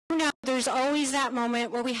Now, there's always that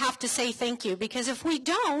moment where we have to say thank you, because if we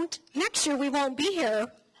don't, next year we won't be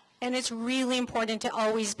here. And it's really important to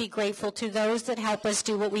always be grateful to those that help us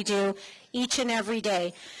do what we do each and every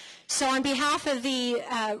day. So on behalf of the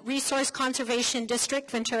Resource Conservation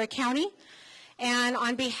District, Ventura County, and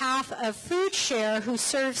on behalf of Food Share, who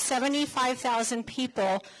serves 75,000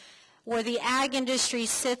 people, where the ag industry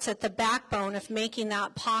sits at the backbone of making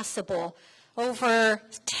that possible, over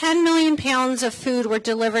 10 million pounds of food were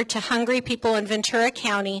delivered to hungry people in Ventura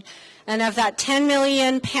County. And of that 10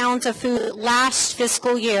 million pounds of food last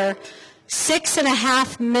fiscal year,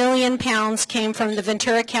 6.5 million pounds came from the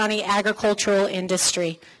Ventura County agricultural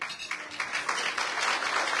industry.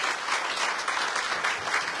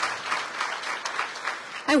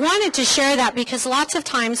 I wanted to share that because lots of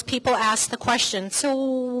times people ask the question, so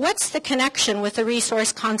what's the connection with the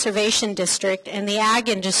Resource Conservation District and the ag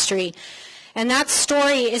industry? And that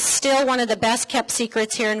story is still one of the best kept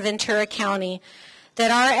secrets here in Ventura County,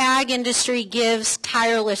 that our ag industry gives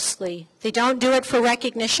tirelessly. They don't do it for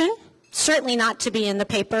recognition, certainly not to be in the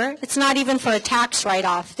paper. It's not even for a tax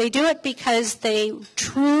write-off. They do it because they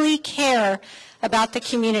truly care about the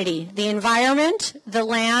community, the environment, the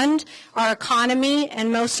land, our economy,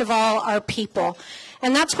 and most of all, our people.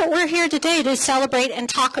 And that's what we're here today to celebrate and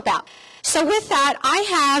talk about. So with that, I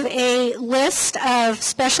have a list of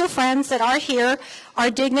special friends that are here,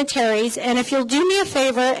 our dignitaries, and if you'll do me a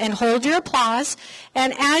favor and hold your applause,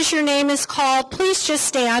 and as your name is called, please just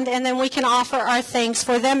stand, and then we can offer our thanks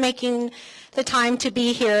for them making the time to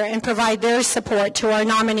be here and provide their support to our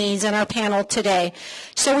nominees and our panel today.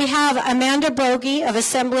 So we have Amanda Brogy of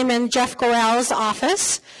Assemblyman Jeff Gorell's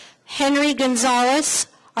office, Henry Gonzalez,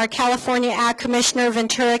 our California Ag Commissioner,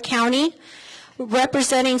 Ventura County,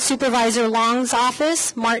 representing Supervisor Long's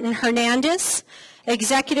office, Martin Hernandez,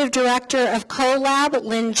 Executive Director of CoLab,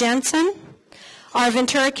 Lynn Jensen, our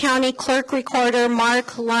Ventura County Clerk Recorder,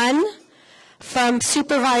 Mark Lunn, from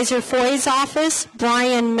Supervisor Foy's office,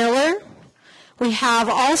 Brian Miller. We have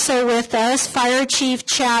also with us Fire Chief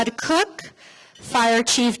Chad Cook, Fire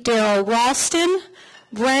Chief Daryl Ralston,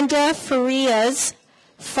 Brenda Farias,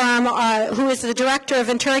 from who is the Director of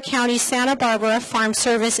Ventura County Santa Barbara Farm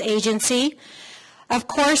Service Agency. Of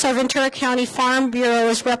course, our Ventura County Farm Bureau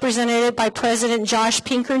is represented by President Josh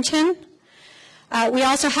Pinkerton. We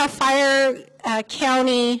also have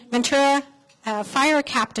Ventura Fire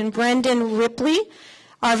Captain Brendan Ripley.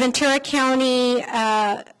 Our Ventura County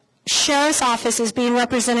Sheriff's Office is being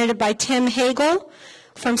represented by Tim Hagel.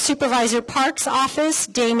 From Supervisor Park's office,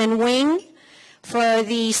 Damon Wing. For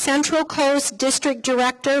the Central Coast District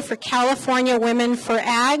Director for California Women for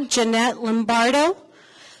Ag, Jeanette Lombardo.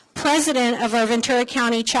 President of our Ventura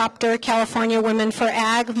County Chapter, California Women for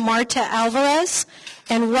Ag, Marta Alvarez,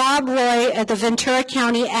 and Rob Roy at the Ventura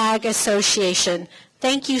County Ag Association.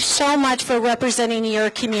 Thank you so much for representing your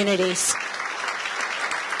communities.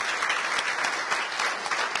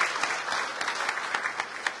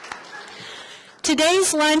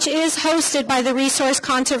 Today's lunch is hosted by the Resource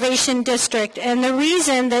Conservation District, and the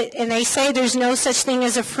reason that, and they say there's no such thing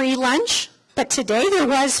as a free lunch, but today there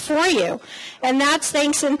was for you. And that's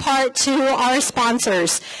thanks in part to our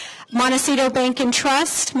sponsors. Montecito Bank and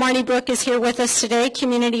Trust. Marty Brook is here with us today,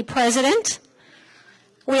 Community President.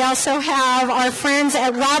 We also have our friends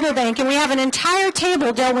at Rabobank, and we have an entire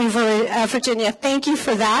table, don't we, Virginia? Thank you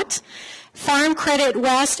for that. Farm Credit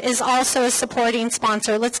West is also a supporting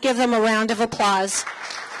sponsor. Let's give them a round of applause.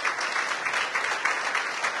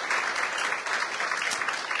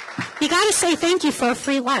 You got to say thank you for a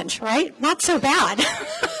free lunch, right? Not so bad.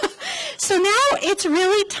 So now it's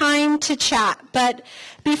really time to chat. But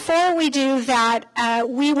before we do that,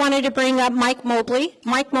 we wanted to bring up Mike Mobley.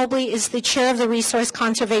 Mike Mobley is the chair of the Resource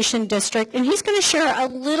Conservation District, and he's going to share a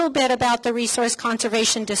little bit about the Resource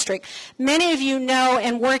Conservation District. Many of you know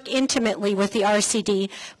and work intimately with the RCD,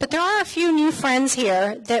 but there are a few new friends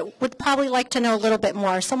here that would probably like to know a little bit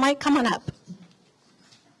more. So Mike, come on up.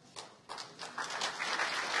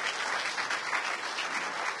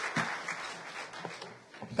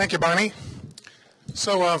 Thank you, Bonnie.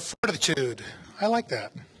 So, fortitude. I like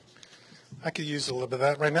that. I could use a little bit of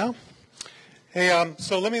that right now. Hey,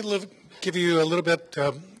 so let me give you a little bit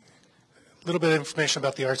of information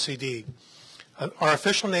about the RCD. Our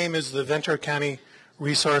official name is the Ventura County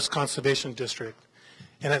Resource Conservation District,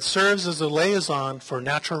 and it serves as a liaison for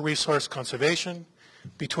natural resource conservation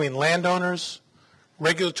between landowners,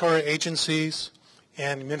 regulatory agencies,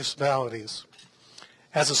 and municipalities.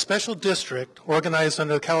 As a special district organized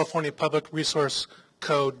under the California Public Resource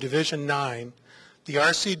Code Division 9, the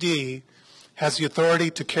RCD has the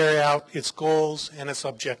authority to carry out its goals and its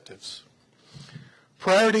objectives.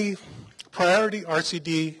 Priority Priority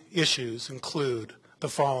RCD issues include the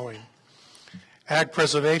following: ag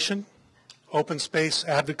preservation, open space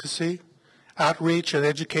advocacy, outreach and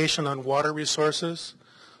education on water resources,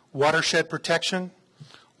 watershed protection,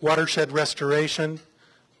 watershed restoration,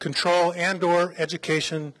 control and/or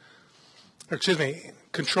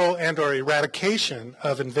eradication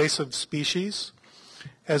of invasive species,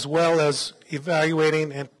 as well as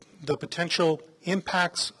evaluating the potential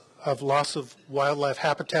impacts of loss of wildlife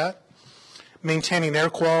habitat, maintaining air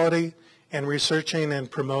quality, and researching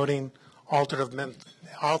and promoting alternate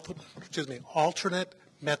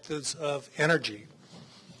methods of energy.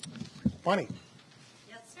 Bonnie.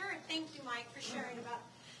 Yes, sir. Thank you, Mike, for sharing about.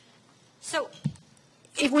 So,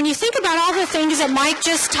 when you think about all the things that Mike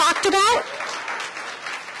just talked about,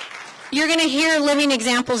 you're going to hear living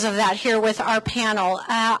examples of that here with our panel.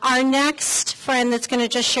 Our next friend that's going to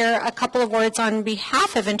just share a couple of words on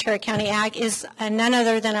behalf of Ventura County Ag is none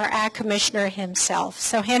other than our Ag Commissioner himself.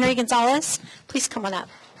 So Henry Gonzalez, please come on up.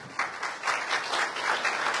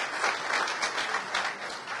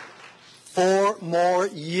 4 more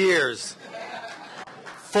years.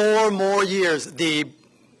 4 more years. The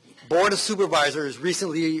Board of Supervisors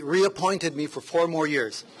recently reappointed me for 4 more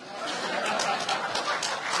years.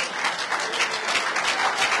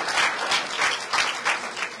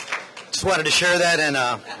 Just wanted to share that and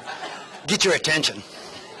get your attention.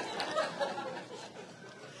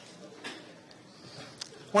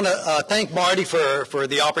 I want to thank Marty for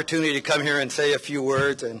the opportunity to come here and say a few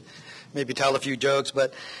words and maybe tell a few jokes,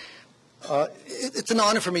 but it's an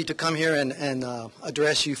honor for me to come here and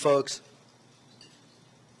address you folks.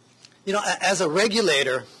 You know, as a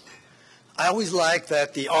regulator, I always like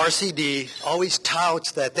that the RCD always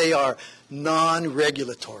touts that they are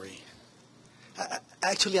non-regulatory.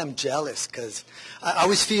 Actually, I'm jealous because I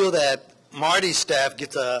always feel that Marty's staff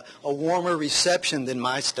gets a warmer reception than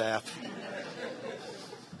my staff.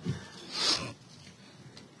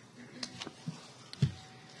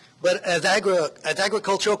 But as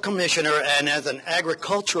agricultural commissioner and as an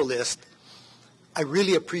agriculturalist, I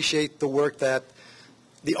really appreciate the work that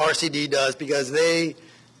the RCD does because they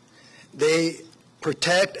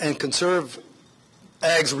protect and conserve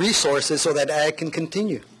ag's resources so that ag can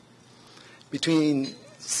continue. Between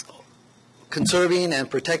conserving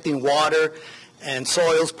and protecting water and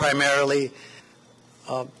soils primarily,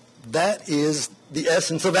 that is the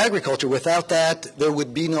essence of agriculture. Without that, there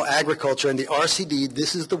would be no agriculture, and the RCD,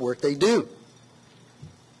 this is the work they do.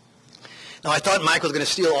 Now, I thought Mike was going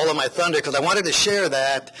to steal all of my thunder because I wanted to share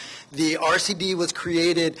that the RCD was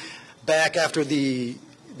created back after the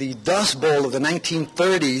Dust Bowl of the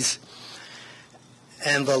 1930s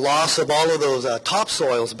and the loss of all of those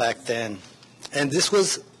topsoils back then. And this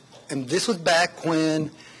was back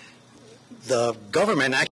when the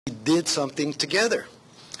government actually did something together,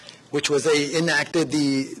 which was they enacted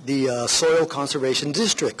the soil conservation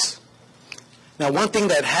districts. Now, one thing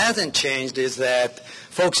that hasn't changed is that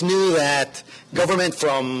folks knew that government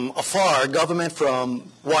from afar, government from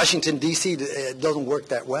Washington, D.C., doesn't work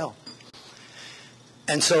that well.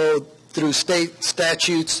 And so through state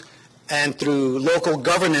statutes and through local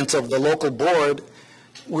governance of the local board,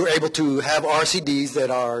 we're able to have RCDs that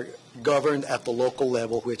are governed at the local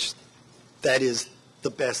level, which that is the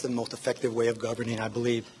best and most effective way of governing, I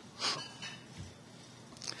believe.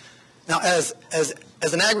 Now, as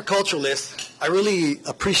an agriculturalist, I really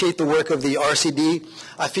appreciate the work of the RCD.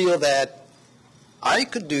 I feel that I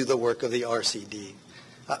could do the work of the RCD.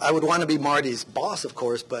 I would want to be Marty's boss, of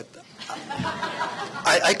course, but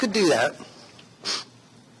I could do that.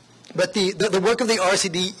 But the work of the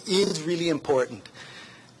RCD is really important.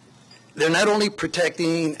 They're not only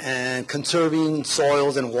protecting and conserving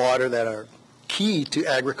soils and water that are key to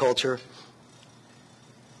agriculture,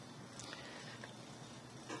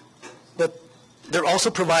 but they're also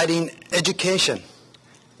providing education.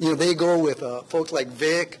 You know, they go with folks like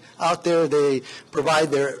Vic out there. They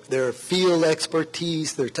provide their field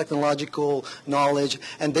expertise, their technological knowledge,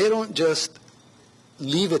 and they don't just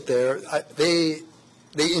leave it there. They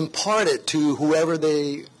impart it to whoever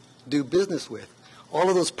they do business with. All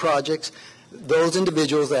of those projects, those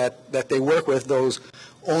individuals that they work with, those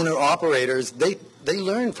owner-operators, they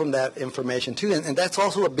learn from that information too, and that's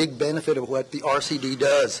also a big benefit of what the RCD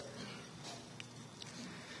does.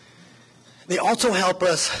 They also help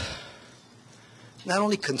us not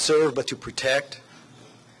only conserve but to protect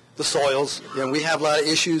the soils. You know, we have a lot of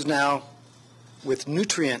issues now with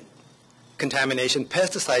nutrient contamination,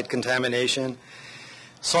 pesticide contamination,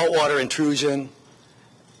 saltwater intrusion,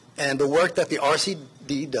 and the work that the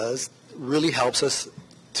RCD does really helps us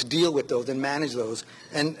to deal with those and manage those.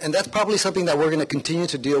 And that's probably something that we're going to continue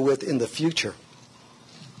to deal with in the future.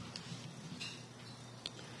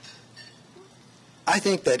 I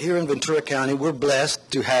think that here in Ventura County, we're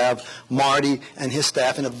blessed to have Marty and his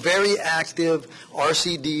staff in a very active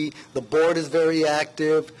RCD. The board is very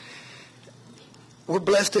active. We're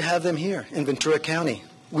blessed to have them here in Ventura County.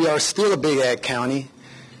 We are still a big ag county.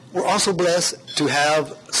 We're also blessed to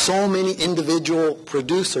have so many individual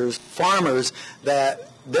producers, farmers, that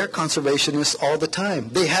they're conservationists all the time.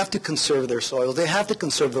 They have to conserve their soils. They have to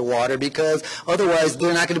conserve the water because otherwise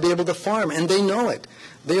they're not going to be able to farm, and they know it.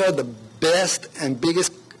 They are the best and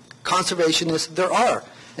biggest conservationists there are,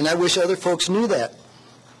 and I wish other folks knew that.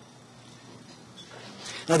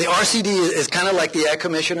 Now, the RCD is kind of like the Ag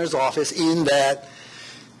Commissioner's office in that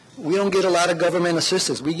we don't get a lot of government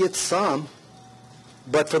assistance. We get some,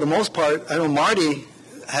 but for the most part, I know Marty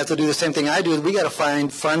has to do the same thing I do. We got to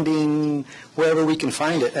find funding wherever we can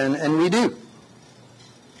find it, and we do.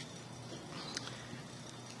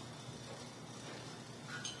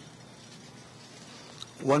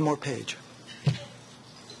 One more page.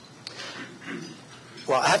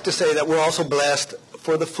 Well, I have to say that we're also blessed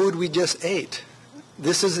for the food we just ate.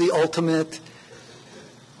 This is the ultimate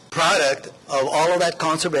product of all of that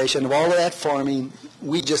conservation, of all of that farming.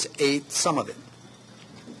 We just ate some of it.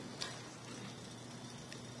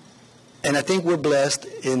 And I think we're blessed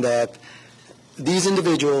in that these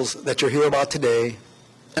individuals that you'll hear about today,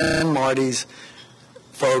 and Marty's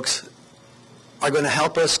folks, are going to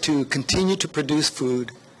help us to continue to produce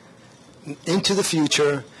food into the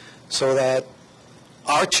future so that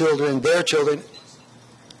our children, their children,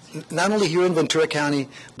 not only here in Ventura County,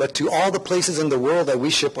 but to all the places in the world that we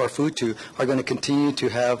ship our food to, are going to continue to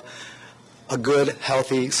have a good,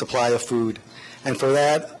 healthy supply of food. And for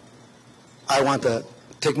that, I want to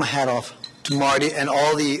take my hat off to Marty and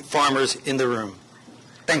all the farmers in the room.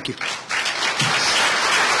 Thank you.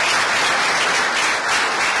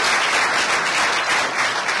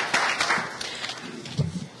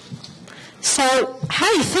 So how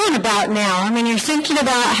are you feeling about now? I mean, you're thinking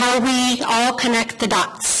about how we all connect the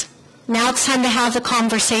dots. Now it's time to have the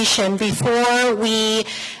conversation before we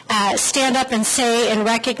stand up and say and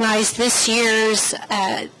recognize this year's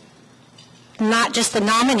not just the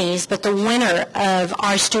nominees, but the winner of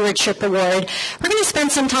our Stewardship Award. We're going to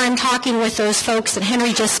spend some time talking with those folks that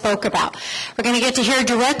Henry just spoke about. We're going to get to hear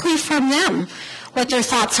directly from them what their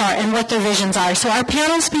thoughts are and what their visions are. So our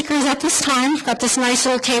panel speakers at this time, we've got this nice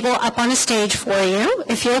little table up on a stage for you.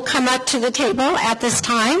 If you'll come up to the table at this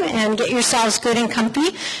time and get yourselves good and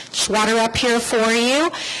comfy, just water up here for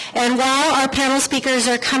you. And while our panel speakers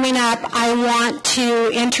are coming up, I want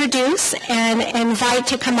to introduce and invite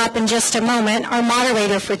to come up in just a moment our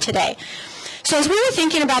moderator for today. So as we were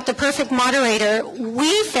thinking about the perfect moderator,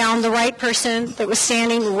 we found the right person that was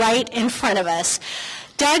standing right in front of us.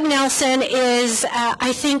 Doug Nelson is,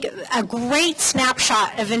 I think, a great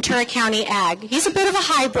snapshot of Ventura County ag. He's a bit of a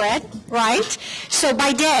hybrid, right? So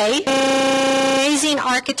by day, amazing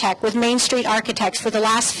architect with Main Street Architects for the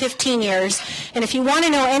last 15 years. And if you want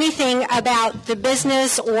to know anything about the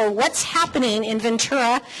business or what's happening in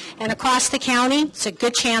Ventura and across the county, it's a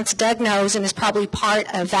good chance Doug knows and is probably part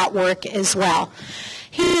of that work as well.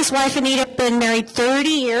 He and his wife Anita have been married 30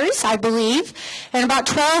 years, I believe, and about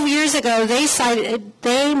 12 years ago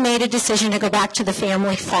they made a decision to go back to the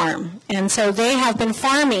family farm. And so they have been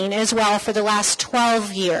farming as well for the last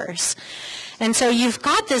 12 years. And so you've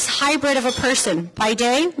got this hybrid of a person, by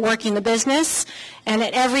day, working the business, and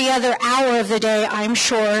at every other hour of the day, I'm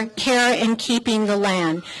sure, care and keeping the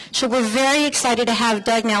land. So we're very excited to have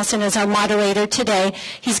Doug Nelson as our moderator today.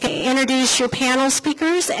 He's going to introduce your panel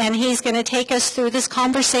speakers, and he's going to take us through this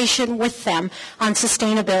conversation with them on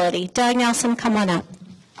sustainability. Doug Nelson, come on up.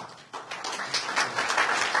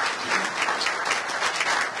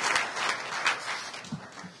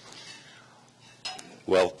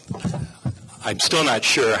 Well, I'm still not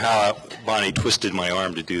sure how Bonnie twisted my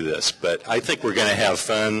arm to do this, but I think we're going to have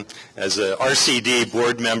fun. As a RCD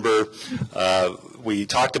board member, we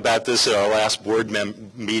talked about this at our last board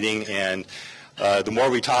meeting, and the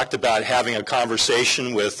more we talked about having a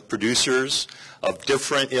conversation with producers of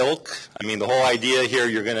different ilk, I mean, the whole idea here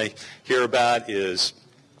you're going to hear about is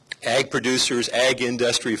ag producers, ag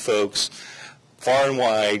industry folks, far and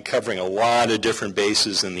wide, covering a lot of different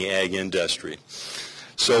bases in the ag industry.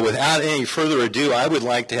 So without any further ado, I would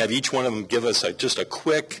like to have each one of them give us just a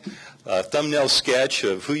quick thumbnail sketch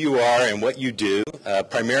of who you are and what you do,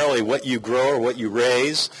 primarily what you grow or what you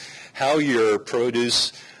raise, how your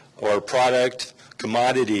produce or product,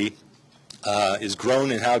 commodity is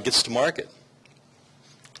grown and how it gets to market.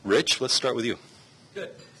 Rich, let's start with you.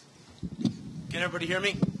 Good. Can everybody hear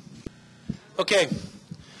me? Okay.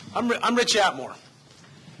 I'm Rich Atmore.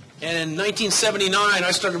 And in 1979,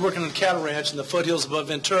 I started working on a cattle ranch in the foothills above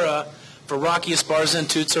Ventura for Rocky Esparza and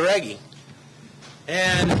Toots Aregi.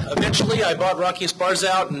 And eventually I bought Rocky Esparza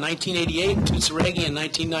out in 1988, Toots Aregi in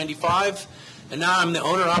 1995, and now I'm the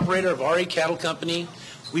owner-operator of RE Cattle Company.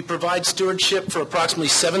 We provide stewardship for approximately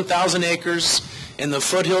 7,000 acres in the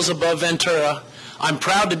foothills above Ventura. I'm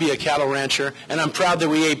proud to be a cattle rancher, and I'm proud that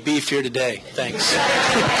we ate beef here today. Thanks.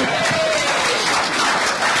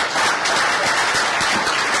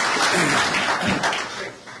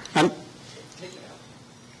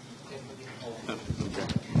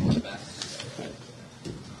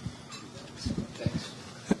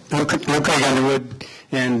 I'm Craig Underwood,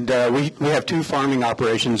 and we have two farming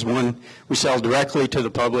operations. One, we sell directly to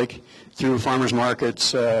the public through farmers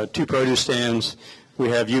markets, two produce stands. We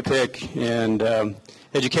have U-Pick and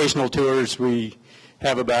educational tours. We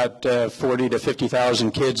have about 40 to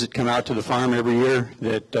 50,000 kids that come out to the farm every year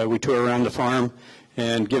that we tour around the farm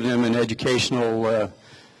and give them an educational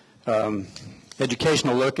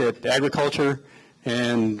look at agriculture.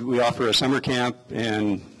 And we offer a summer camp,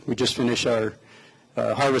 and we just finished our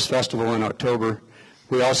Harvest Festival in October.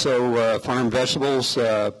 We also farm vegetables,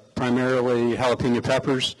 primarily jalapeno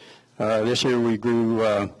peppers. This year we grew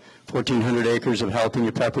 1,400 acres of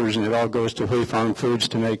jalapeno peppers, and it all goes to Hui Farm Foods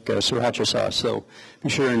to make sriracha sauce. So be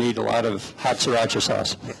sure and eat a lot of hot sriracha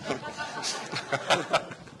sauce.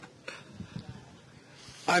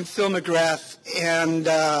 I'm Phil McGrath, and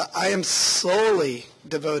I am solely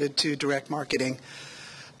devoted to direct marketing.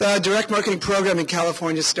 The direct marketing program in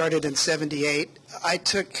California started in '78. I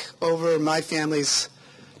took over my family's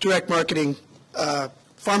direct marketing,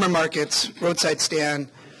 farmer markets, roadside stand,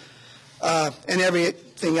 and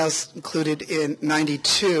everything else included in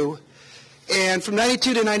 '92. And from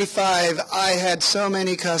 '92 to '95, I had so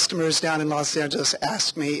many customers down in Los Angeles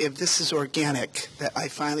ask me if this is organic that I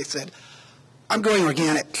finally said, I'm going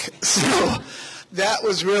organic. So that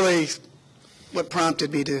was really what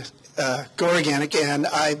prompted me to go organic, and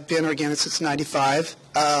I've been organic since '95.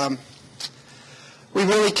 We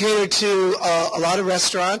really cater to a lot of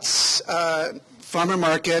restaurants, farmer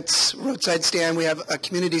markets, roadside stand. We have a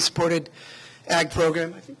community-supported ag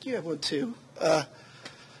program. I think you have one too.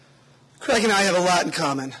 Craig and I have a lot in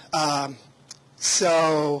common.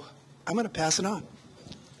 So I'm going to pass it on.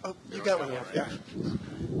 Oh, you got one here. Yeah.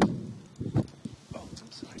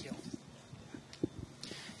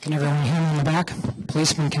 Can everyone hear me in the back?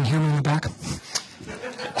 Policeman can hear me in the back.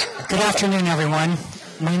 Good afternoon, everyone.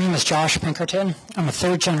 My name is Josh Pinkerton. I'm a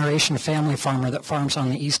third-generation family farmer that farms on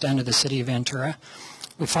the east end of the city of Ventura.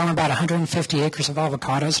 We farm about 150 acres of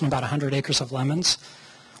avocados and about 100 acres of lemons.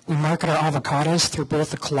 We market our avocados through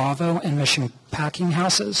both the Calavo and Mission packing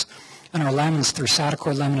houses, and our lemons through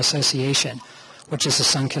Saticore Lemon Association, which is a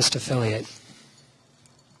Sunkist affiliate.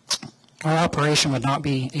 Our operation would not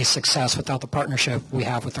be a success without the partnership we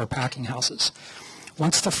have with our packing houses.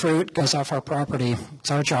 Once the fruit goes off our property,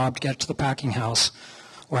 it's our job to get it to the packing house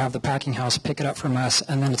or have the packing house pick it up from us,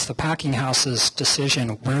 and then it's the packing house's decision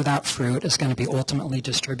where that fruit is going to be ultimately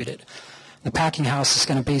distributed. The packing house is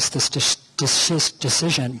going to base this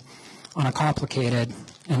decision on a complicated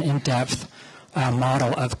and in-depth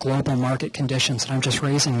model of global market conditions. And I'm just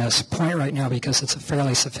raising this point right now because it's a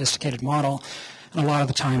fairly sophisticated model. And a lot of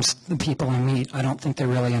the times, the people I meet, I don't think they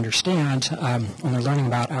really understand when they're learning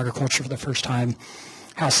about agriculture for the first time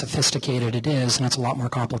how sophisticated it is, and it's a lot more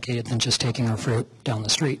complicated than just taking our fruit down the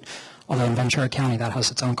street. Although in Ventura County, that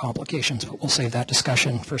has its own complications, but we'll save that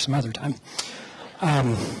discussion for some other time.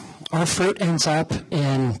 Our fruit ends up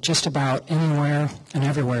in just about anywhere and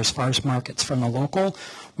everywhere as far as markets, from the local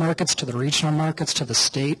markets to the regional markets to the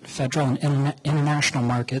state, federal, and international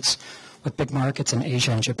markets, with big markets in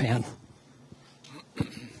Asia and Japan.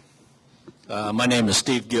 My name is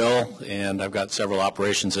Steve Gill, and I've got several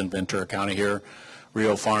operations in Ventura County here.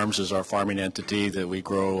 Rio Farms is our farming entity that we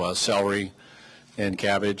grow celery and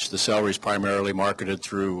cabbage. The celery is primarily marketed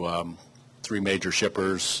through three major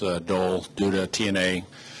shippers, Dole, Duda, TNA,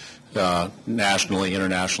 nationally,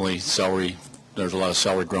 internationally. Celery, there's a lot of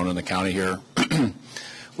celery grown in the county here.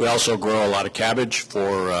 We also grow a lot of cabbage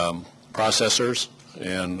for processors,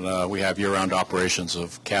 and we have year-round operations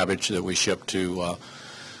of cabbage that we ship to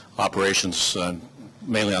operations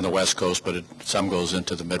mainly on the West Coast, but some goes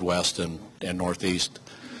into the Midwest and Northeast.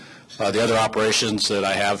 The other operations that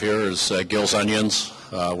I have here is Gill's Onions.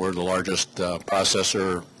 We're the largest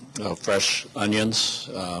processor of fresh onions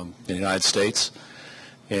in the United States,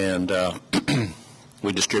 and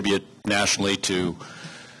we distribute nationally to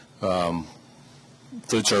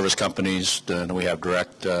food service companies, and we have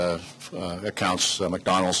direct accounts.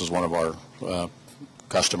 McDonald's is one of our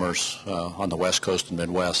customers on the West Coast and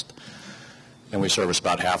Midwest, and we service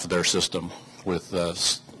about half of their system with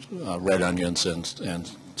red onions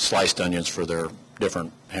and sliced onions for their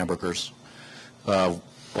different hamburgers. Well,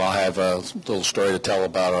 I have a little story to tell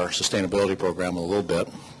about our sustainability program in a little bit.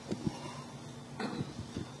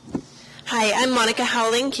 Hi, I'm Monica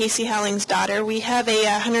Howling, Casey Howling's daughter. We have a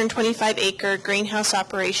 125-acre greenhouse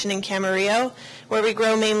operation in Camarillo where we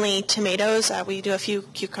grow mainly tomatoes. We do a few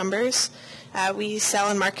cucumbers. We sell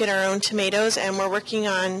and market our own tomatoes, and we're working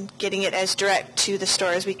on getting it as direct to the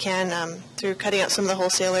store as we can through cutting out some of the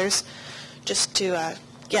wholesalers just to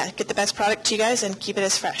get the best product to you guys and keep it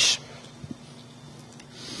as fresh.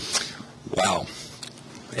 Wow.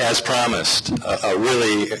 As promised, a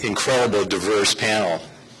really incredible, diverse panel.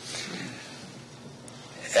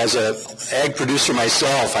 As an ag producer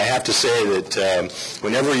myself, I have to say that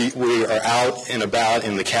whenever we are out and about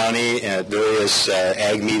in the county at various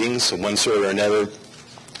ag meetings of one sort or another,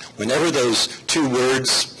 whenever those two words,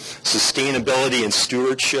 sustainability and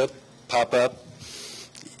stewardship, pop up,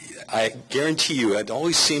 I guarantee you it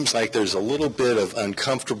always seems like there's a little bit of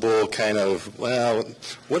uncomfortable kind of, well,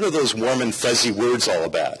 what are those warm and fuzzy words all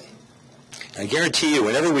about? I guarantee you,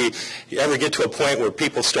 whenever we ever get to a point where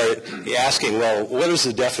people start asking, well, what is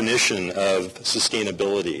the definition of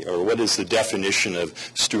sustainability, or what is the definition of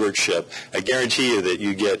stewardship, I guarantee you that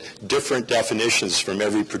you get different definitions from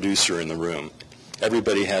every producer in the room.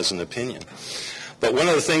 Everybody has an opinion. But one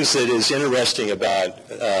of the things that is interesting about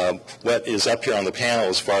what is up here on the panel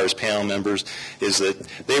as far as panel members is that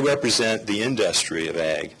they represent the industry of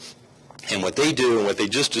ag. And what they do and what they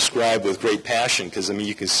just described with great passion, because, I mean,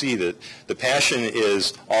 you can see that the passion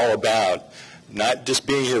is all about not just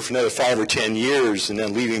being here for another 5 or 10 years and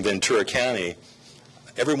then leaving Ventura County.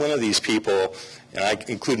 Every one of these people, and I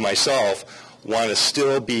include myself, want to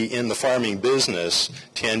still be in the farming business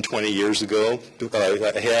 10, 20 years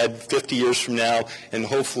ahead, 50 years from now, and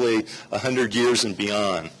hopefully 100 years and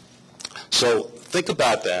beyond. So think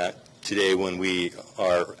about that today when we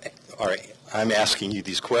I'm asking you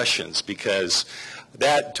these questions, because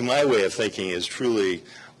that, to my way of thinking, is truly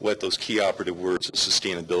what those key operative words of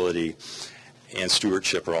sustainability and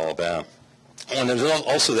stewardship are all about. And there's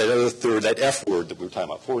also that other third, that F word that we were talking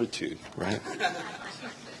about, fortitude, right?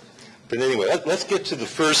 But anyway, let's get to the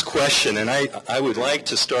first question, and I would like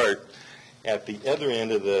to start at the other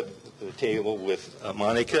end of the table with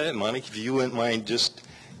Monica. And Monica, if you wouldn't mind just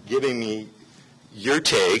giving me your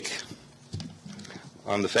take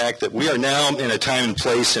on the fact that we are now in a time and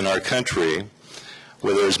place in our country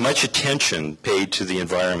where there's much attention paid to the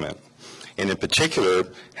environment, and in particular,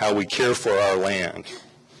 how we care for our land.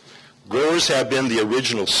 Growers have been the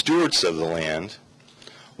original stewards of the land.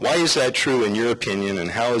 Why is that true in your opinion, and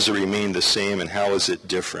how has it remained the same, and how is it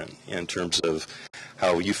different in terms of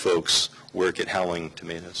how you folks work at Howling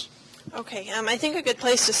Tomatoes? Okay, I think a good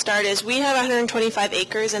place to start is we have 125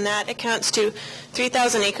 acres, and that accounts to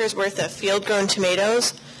 3,000 acres worth of field-grown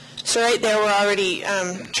tomatoes. So right there, we're already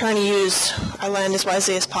trying to use our land as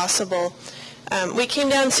wisely as possible. We came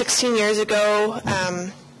down 16 years ago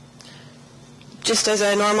just as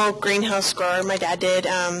a normal greenhouse grower. My dad did.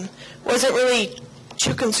 Wasn't really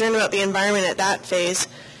too concerned about the environment at that phase.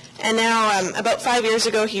 And now, about 5 years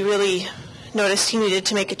ago, he really noticed he needed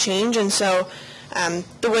to make a change, and so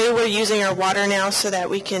the way we're using our water now so that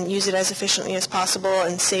we can use it as efficiently as possible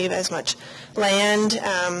and save as much land,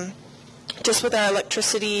 just with our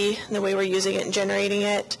electricity and the way we're using it and generating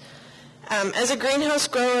it. As a greenhouse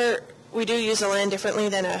grower, we do use the land differently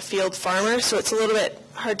than a field farmer, so it's a little bit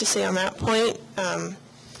hard to say on that point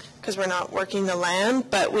because we're not working the land,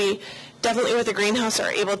 but we definitely with the greenhouse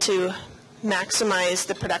are able to maximize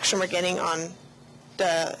the production we're getting on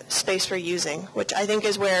the space we're using, which I think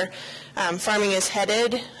is where farming is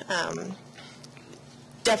headed,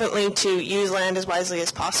 definitely to use land as wisely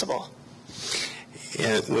as possible.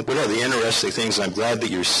 And one of the interesting things, I'm glad that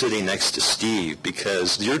you're sitting next to Steve,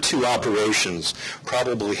 because your two operations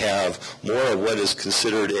probably have more of what is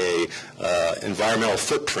considered a environmental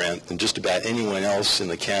footprint than just about anyone else in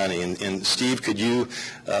the county. And Steve, could you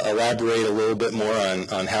elaborate a little bit more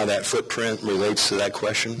on how that footprint relates to that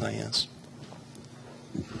question I asked?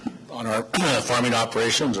 On our farming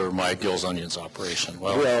operations or my Gill's Onions operation?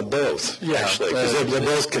 Well, both, actually, because they're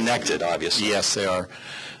both connected, obviously. Yes, they are.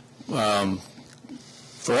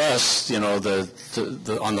 For us, you know,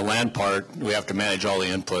 on the land part, we have to manage all the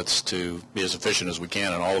inputs to be as efficient as we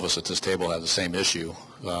can, and all of us at this table have the same issue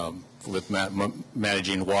with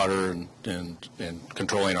managing water and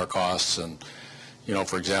controlling our costs. And, you know,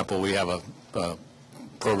 for example, we have a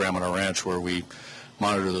program on our ranch where we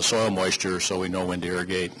monitor the soil moisture so we know when to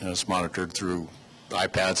irrigate, and it's monitored through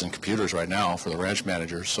iPads and computers right now for the ranch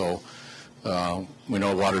managers. So we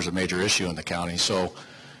know water is a major issue in the county. So,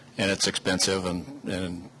 and it's expensive,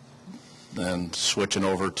 and and switching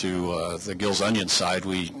over to the Gills onion side,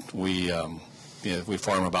 we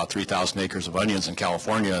farm about 3,000 acres of onions in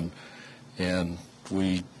California, and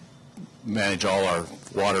we manage all our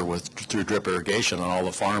water through drip irrigation on all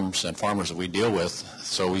the farms and farmers that we deal with.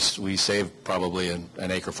 So we save probably an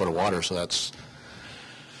acre foot of water. So that's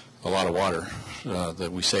a lot of water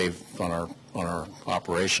that we save on our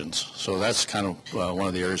operations. So that's kind of one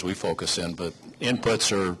of the areas we focus in. But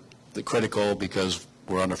inputs are critical because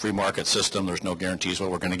we're on a free market system. There's no guarantees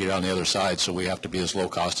what we're going to get on the other side. So we have to be as low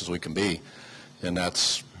cost as we can be, and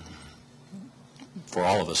that's for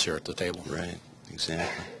all of us here at the table. Right.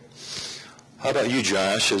 Exactly. How about you,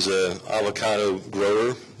 Josh, as an avocado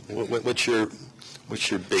grower? What's your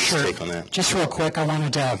biggest take on that? Just real quick, I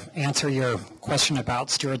wanted to answer your question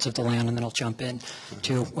about stewards of the land, and then I'll jump in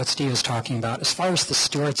to what Steve is talking about. As far as the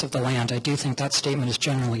stewards of the land, I do think that statement is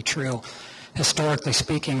generally true. Historically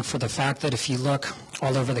speaking, for the fact that if you look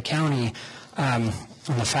all over the county, and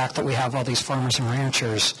the fact that we have all these farmers and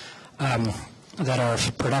ranchers that are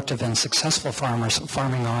productive and successful farmers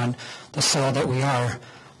farming on the soil that we are,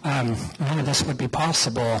 none of this would be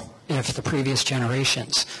possible if the previous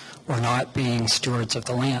generations were not being stewards of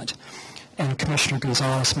the land. And Commissioner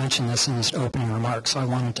Gonzalez mentioned this in his opening remarks, so I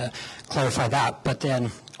wanted to clarify that. But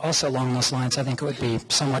then also along those lines, I think it would be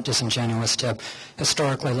somewhat disingenuous to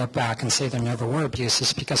historically look back and say there never were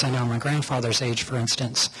abuses, because I know my grandfather's age, for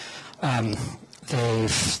instance, the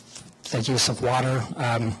use of water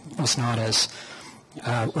was not as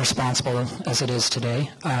responsible as it is today.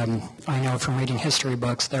 I know from reading history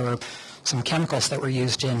books there were some chemicals that were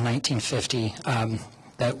used in 1950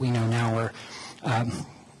 that we know now are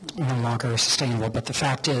no longer sustainable. But the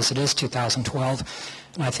fact is, it is 2012,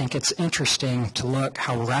 and I think it's interesting to look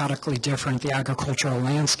how radically different the agricultural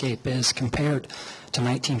landscape is compared to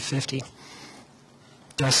 1950.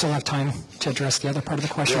 Do I still have time to address the other part of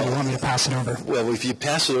the question, or do you want me to pass it over? Well, if you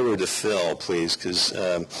pass it over to Phil, please, because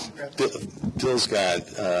Phil's got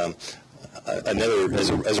another,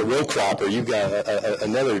 as a row cropper, you've got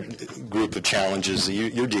another group of challenges that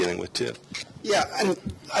you're dealing with, too. Yeah, and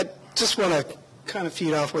I just want to kind of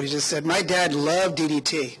feed off what he just said. My dad loved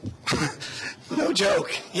DDT. No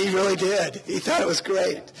joke. He really did. He thought it was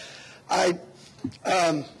great.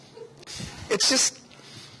 It's just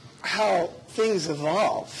how things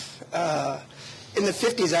evolve. In the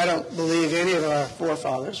 50s, I don't believe any of our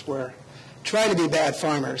forefathers were trying to be bad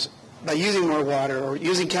farmers by using more water or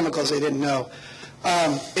using chemicals they didn't know.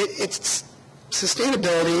 It's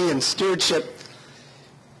sustainability and stewardship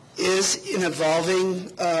is an evolving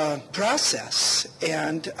process,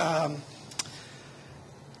 and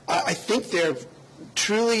I think there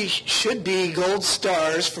truly should be gold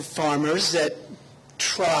stars for farmers that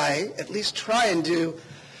at least try and do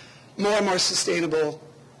more and more sustainable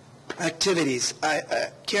activities. I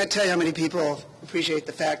can't tell you how many people appreciate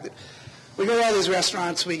the fact that we go to all these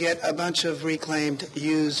restaurants, we get a bunch of reclaimed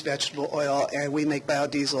used vegetable oil, and we make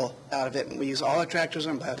biodiesel out of it, and we use all our tractors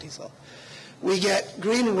on biodiesel. We get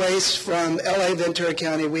green waste from LA, Ventura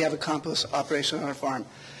County. We have a compost operation on our farm.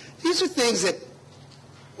 These are things that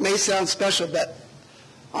may sound special, but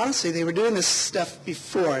honestly, they were doing this stuff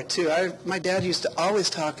before, too. My dad used to always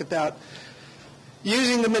talk about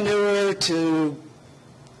using the manure to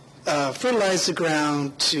fertilize the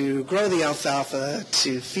ground, to grow the alfalfa,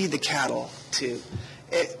 to feed the cattle.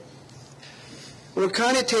 We're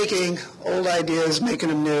kind of taking old ideas, making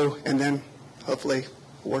them new, and then hopefully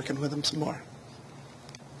working with them some more.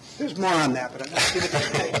 There's more on that, but I'm not going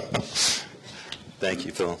to say. Thank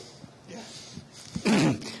you, Phil.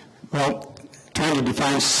 Yeah. Well, trying to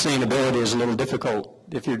define sustainability is a little difficult.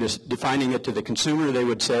 If you're just defining it to the consumer, they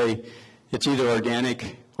would say it's either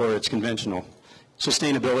organic or it's conventional.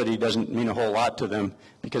 Sustainability doesn't mean a whole lot to them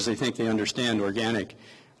because they think they understand organic.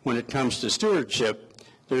 When it comes to stewardship,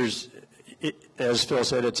 as Phil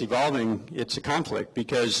said, it's evolving. It's a conflict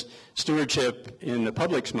because stewardship in the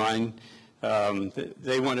public's mind,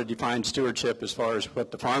 they want to define stewardship as far as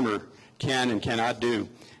what the farmer can and cannot do.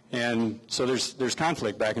 And so there's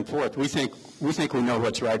conflict back and forth. We think we know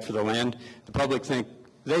what's right for the land. The public think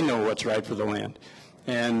they know what's right for the land.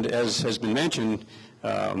 And as has been mentioned,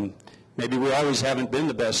 maybe we always haven't been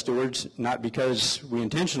the best stewards, not because we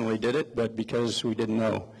intentionally did it, but because we didn't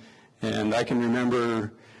know. And I can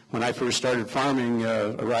remember when I first started farming,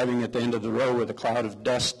 arriving at the end of the row with a cloud of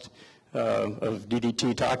dust of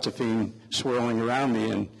DDT toxaphene swirling around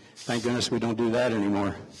me, and thank goodness we don't do that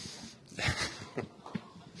anymore.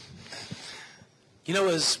 You know,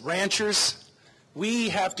 as ranchers, we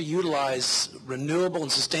have to utilize renewable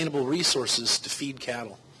and sustainable resources to feed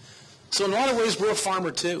cattle. So in a lot of ways, we're a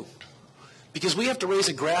farmer too, because we have to raise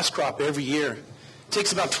a grass crop every year. It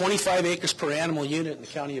takes about 25 acres per animal unit in the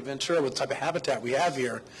county of Ventura with the type of habitat we have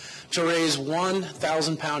here to raise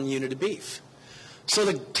 1,000-pound unit of beef. So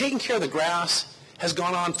taking care of the grass has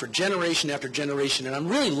gone on for generation after generation, and I'm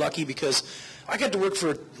really lucky because I got to work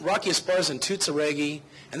for Rocky Esparza and Tutsaregui,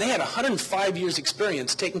 and they had 105 years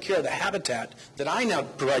experience taking care of the habitat that I now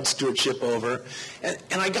provide stewardship over, and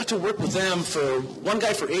I got to work with them one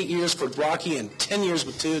guy for 8 years for Rocky and 10 years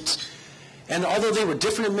with Toots. And although they were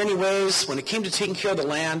different in many ways, when it came to taking care of the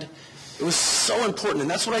land, it was so important. And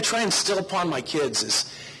that's what I try and instill upon my kids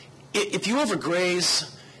is if you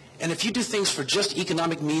overgraze and if you do things for just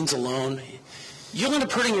economic means alone, you'll end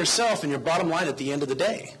up hurting yourself and your bottom line at the end of the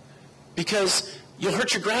day. Because you'll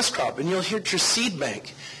hurt your grass crop and you'll hurt your seed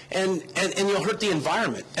bank and you'll hurt the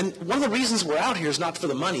environment. And one of the reasons we're out here is not for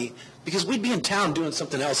the money, because we'd be in town doing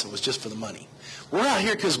something else if it was just for the money. We're out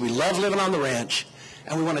here because we love living on the ranch,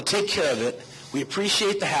 and we want to take care of it. We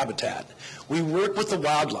appreciate the habitat. We work with the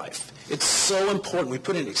wildlife. It's so important. We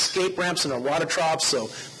put in escape ramps in our water troughs so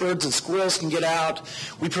birds and squirrels can get out.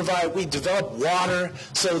 We develop water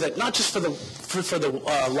so that not just for the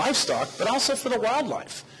livestock, but also for the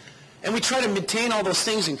wildlife. And we try to maintain all those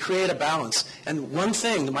things and create a balance. And one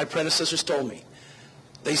thing that my predecessors told me,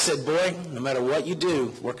 they said, boy, no matter what you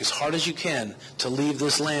do, work as hard as you can to leave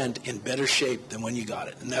this land in better shape than when you got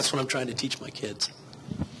it. And that's what I'm trying to teach my kids.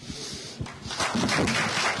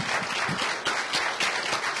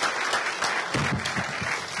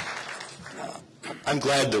 I'm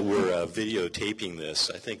glad that we're videotaping this.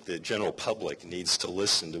 I think the general public needs to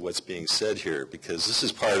listen to what's being said here, because this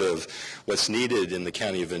is part of what's needed in the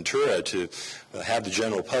county of Ventura to have the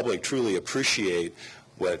general public truly appreciate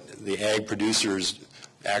what the ag producers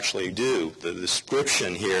actually do. The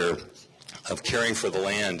description here of caring for the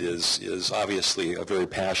land is obviously a very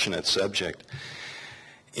passionate subject.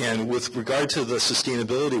 And with regard to the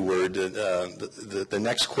sustainability word, the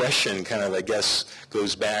next question kind of, I guess,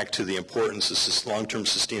 goes back to the importance of long-term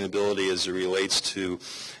sustainability as it relates to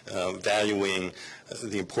valuing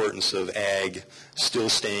the importance of ag still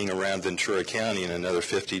staying around Ventura County in another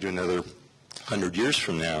 50 to another 100 years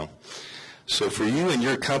from now. So for you and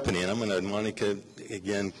your company, and I'm going to, Monica,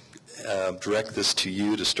 again, direct this to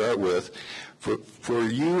you to start with. For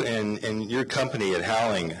you and your company at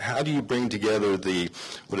Howling, how do you bring together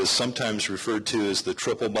what is sometimes referred to as the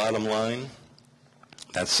triple bottom line?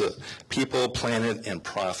 That's people, planet, and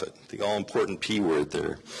profit, the all-important P word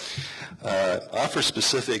there. Offer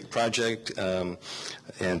specific project and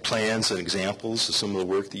plans and examples of some of the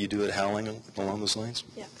work that you do at Howling along those lines?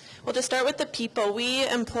 Yeah. Well, to start with the people, we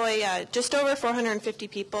employ just over 450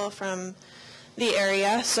 people from the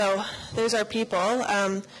area, so there's our people.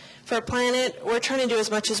 For Planet, we're trying to do as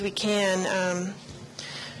much as we can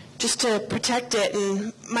just to protect it.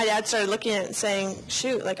 And my dad started looking at it and saying,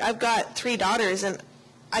 shoot, like I've got 3 daughters and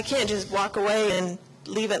I can't just walk away and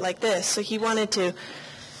leave it like this. So he wanted to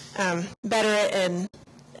better it, and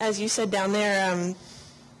as you said down there,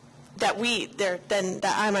 that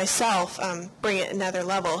I myself bring it another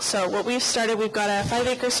level. So what we've started, we've got a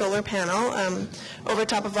 5-acre solar panel over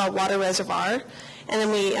top of our water reservoir. And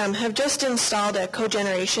then we have just installed a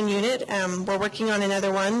cogeneration unit. We're working on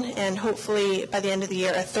another one, and hopefully by the end of the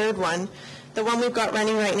year, a third one. The one we've got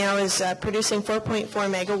running right now is producing 4.4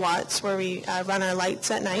 megawatts, where we run our lights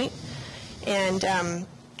at night. And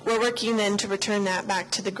we're working then to return that back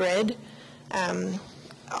to the grid.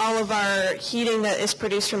 All of our heating that is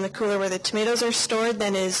produced from the cooler where the tomatoes are stored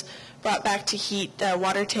then is brought back to heat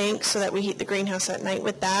water tanks so that we heat the greenhouse at night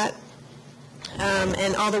with that.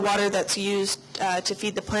 And all the water that's used to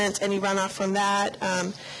feed the plants, any runoff from that,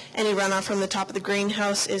 any runoff from the top of the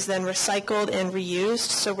greenhouse is then recycled and reused.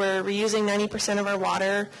 So we're reusing 90% of our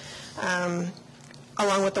water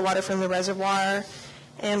along with the water from the reservoir,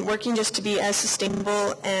 and working just to be as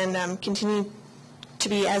sustainable and continue to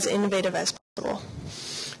be as innovative as possible.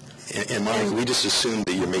 And Monica, we just assumed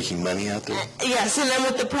that you're making money out there? Yes, and then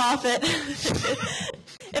with the profit.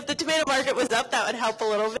 If the tomato market was up, that would help a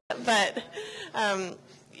little bit. But,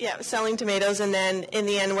 yeah, selling tomatoes, and then in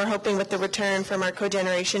the end, we're hoping with the return from our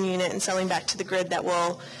cogeneration unit and selling back to the grid that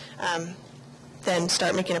we'll then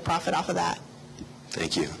start making a profit off of that.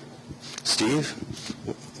 Thank you. Steve?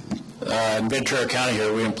 In Ventura County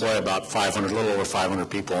here, we employ about 500, a little over 500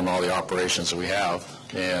 people in all the operations that we have.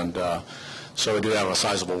 And so we do have a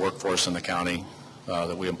sizable workforce in the county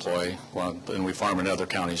that we employ, and we farm in other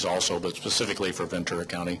counties also, but specifically for Ventura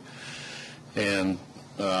County. And,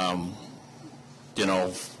 you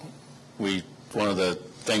know, one of the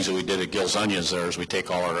things that we did at Gill's Onions there is we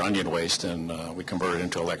take all our onion waste and we convert it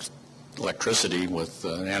into electricity with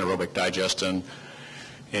an anaerobic digestion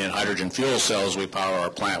and hydrogen fuel cells. We power our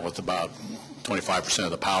plant with about 25%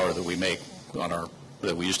 of the power that we make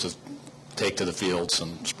that we used to take to the fields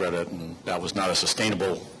and spread it, and that was not a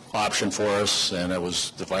sustainable option for us, and it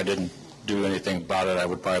was, if I didn't do anything about it, I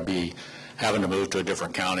would probably be having to move to a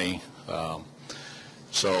different county.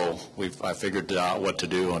 So I figured out what to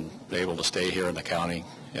do and be able to stay here in the county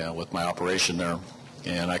with my operation there.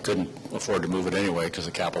 And I couldn't afford to move it anyway because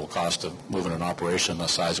the capital cost of moving an operation the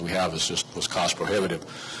size we have was cost prohibitive.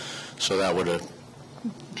 So that would have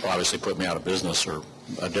obviously put me out of business or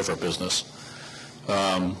a different business.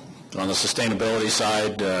 On the sustainability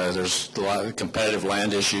side, there's a lot of competitive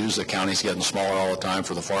land issues. The county's getting smaller all the time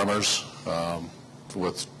for the farmers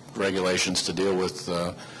with regulations to deal with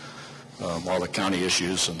all the county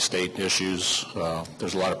issues and state issues.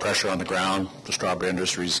 There's a lot of pressure on the ground. The strawberry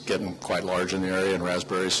industry is getting quite large in the area, and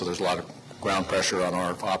raspberries, so there's a lot of ground pressure on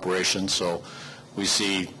our operations. So we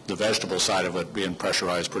see the vegetable side of it being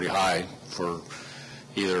pressurized pretty high for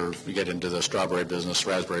either you get into the strawberry business,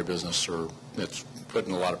 raspberry business, or it's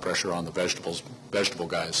putting a lot of pressure on the vegetable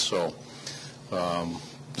guys. So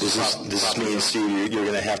does this mean, Steve, you're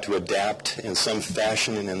going to have to adapt in some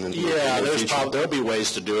fashion in the future? There'll be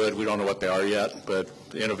ways to do it. We don't know what they are yet, but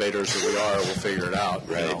the innovators that we are will figure it out.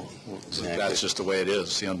 Right. You know? Exactly. That's just the way it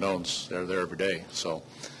is. The unknowns, they're there every day. So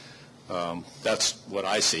that's what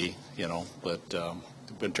I see, you know. But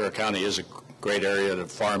Ventura County is a great area to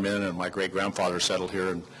farm in, and my great-grandfather settled here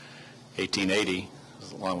in 1880,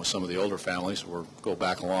 along with some of the older families. We go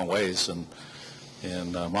back a long ways, and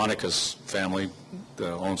Monica's family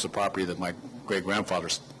owns the property that my great-grandfather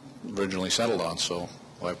originally settled on, so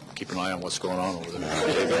I keep an eye on what's going on over there.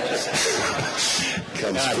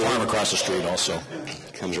 And I farm across the street also.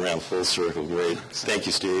 Comes around full circle. Great. Thank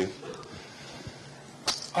you, Steve.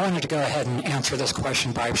 I wanted to go ahead and answer this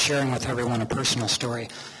question by sharing with everyone a personal story.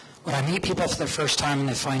 When I meet people for the first time and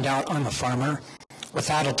they find out I'm a farmer,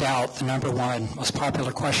 without a doubt, the number one most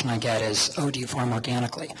popular question I get is, oh, do you farm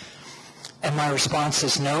organically? And my response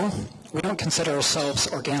is no. We don't consider ourselves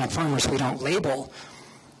organic farmers. We don't label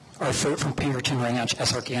our fruit from Pinkerton Ranch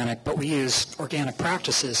as organic, but we use organic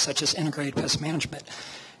practices such as integrated pest management.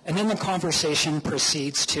 And then the conversation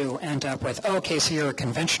proceeds to end up with, oh, okay, so you're a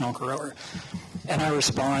conventional grower. And I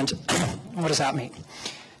respond, what does that mean?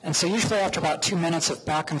 And so usually after about 2 minutes of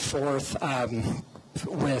back and forth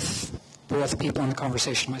with both people in the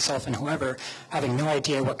conversation, myself and whoever, having no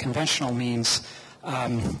idea what conventional means,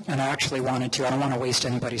 and I actually wanted to, I don't want to waste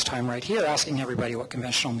anybody's time right here asking everybody what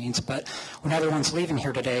conventional means, but when everyone's leaving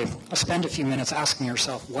here today, I'll spend a few minutes asking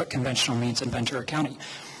yourself what conventional means in Ventura County.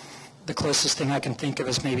 The closest thing I can think of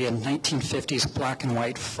is maybe a 1950s black and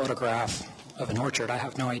white photograph of an orchard. I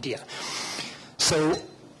have no idea. So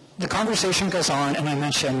the conversation goes on, and I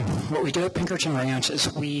mention what we do at Pinkerton Ranch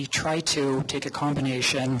is we try to take a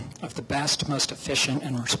combination of the best, most efficient,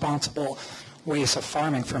 and responsible ways of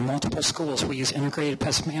farming from multiple schools. We use integrated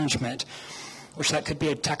pest management, which that could be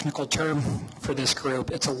a technical term for this group.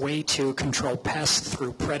 It's a way to control pests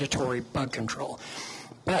through predatory bug control.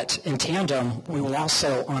 But in tandem, we will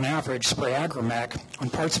also, on average, spray Agromec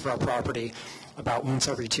on parts of our property about once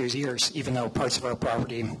every 2 years, even though parts of our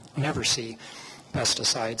property never see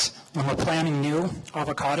pesticides. When we're planting new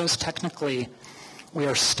avocados, technically we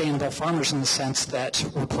are sustainable farmers in the sense that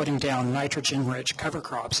we're putting down nitrogen-rich cover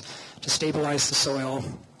crops to stabilize the soil,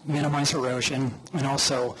 minimize erosion, and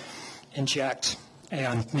also inject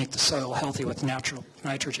and make the soil healthy with natural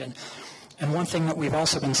nitrogen. And one thing that we've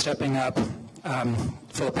also been stepping up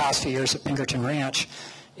for the past few years at Pinkerton Ranch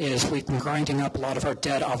is we've been grinding up a lot of our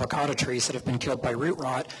dead avocado trees that have been killed by root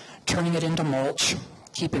rot, turning it into mulch,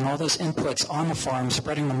 keeping all those inputs on the farm,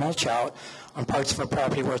 spreading the mulch out on parts of our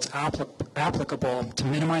property where it's applicable to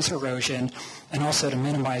minimize erosion and also to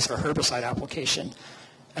minimize our herbicide application.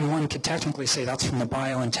 And one could technically say that's from the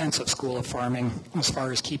bio-intensive school of farming as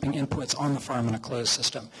far as keeping inputs on the farm in a closed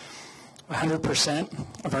system.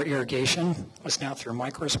 100% of our irrigation is now through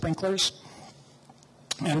micro sprinklers.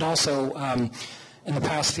 And also, in the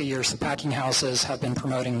past few years, the packing houses have been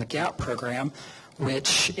promoting the GAP program,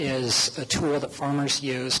 which is a tool that farmers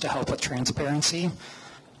use to help with transparency,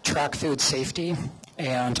 track food safety,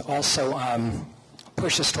 and also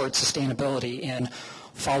pushes towards sustainability in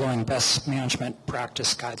following best management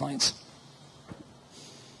practice guidelines.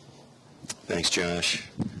 Thanks, Josh.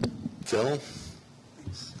 Phil?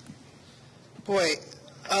 Boy,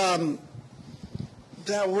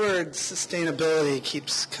 that word sustainability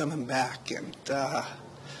keeps coming back, and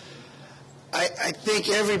I think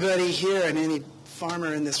everybody here and any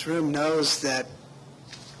farmer in this room knows that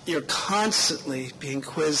you're constantly being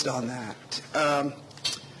quizzed on that.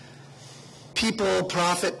 People,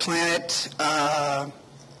 profit, planet.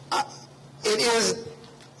 It is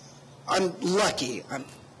I'm lucky. I'm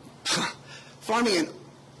farming in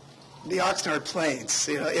the Oxnard Plains.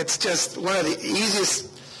 You know, it's just one of the easiest,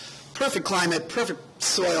 perfect climate, perfect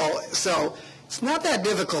soil. So it's not that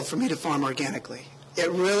difficult for me to farm organically. It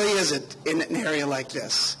really isn't in an area like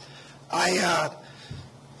this. I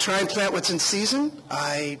try and plant what's in season.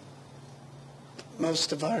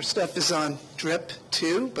 Most of our stuff is on drip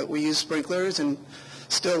too, but we use sprinklers and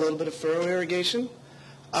still a little bit of furrow irrigation.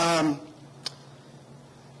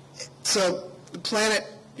 So the planet,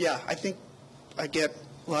 yeah, I think I get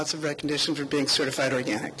lots of recognition for being certified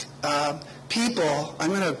organic. People, I'm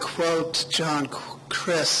going to quote John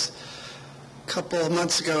Chris. A couple of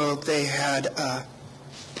months ago, they had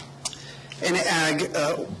an ag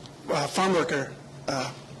farm worker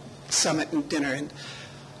summit and dinner, and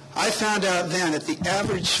I found out then that the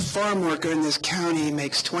average farm worker in this county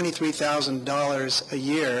makes $23,000 a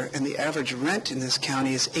year, and the average rent in this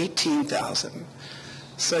county is $18,000.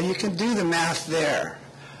 So you can do the math there.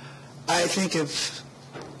 I think if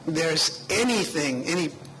there's anything,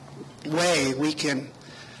 any way we can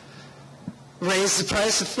raise the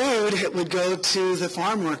price of food, it would go to the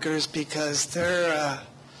farm workers, because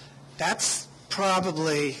that's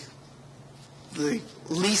probably the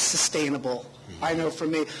least sustainable, I know, for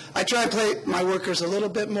me. I try to pay my workers a little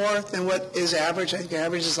bit more than what is average. I think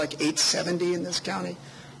average is like $8.70 in this county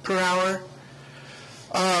per hour.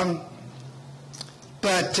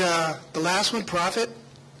 But the last one, profit,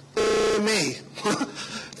 me.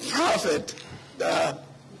 Profit.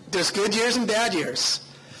 There's good years and bad years.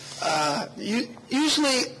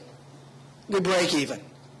 Usually we break even,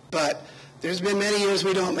 but there's been many years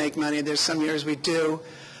we don't make money. There's some years we do.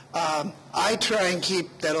 I try and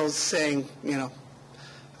keep that old saying, you know,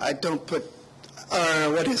 I don't put,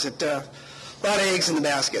 what is it, a lot of eggs in the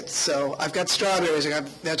basket. So I've got strawberries, I've got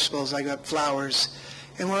vegetables, I've got flowers,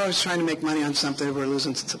 and we're always trying to make money on something, we're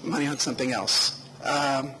losing money on something else.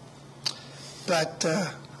 But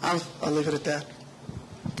I'll leave it at that.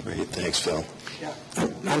 Great, thanks, Phil. Yeah.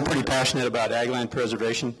 I'm pretty passionate about ag land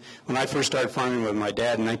preservation. When I first started farming with my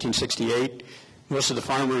dad in 1968, most of the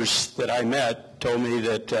farmers that I met told me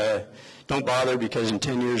that don't bother, because in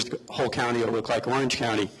 10 years the whole county will look like Orange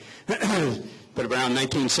County. But around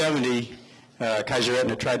 1970, Kaiser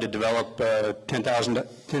Aetna tried to develop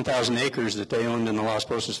 10,000 acres that they owned in the Las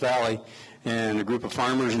Posas Valley, and a group of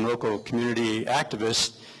farmers and local community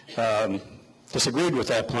activists disagreed with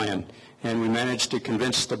that plan. And we managed to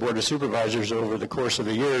convince the Board of Supervisors over the course of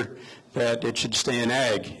a year that it should stay in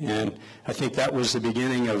ag. And I think that was the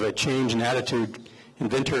beginning of a change in attitude in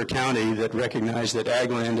Ventura County that recognized that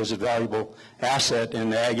ag land is a valuable asset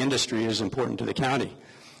and the ag industry is important to the county.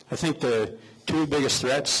 I think the two biggest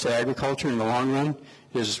threats to agriculture in the long run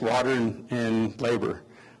is water and labor.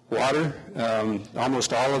 Water,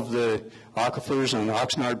 almost all of the aquifers on the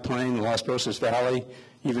Oxnard Plain, the Las Posas Valley,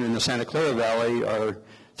 even in the Santa Clara Valley, are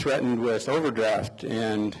threatened with overdraft,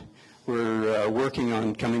 and we're working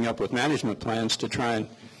on coming up with management plans to try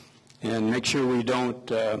and make sure we don't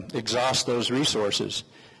exhaust those resources.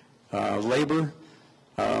 Labor,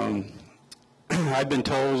 I've been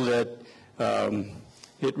told that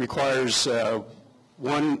it requires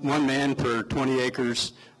one man per 20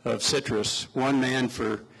 acres of citrus, one man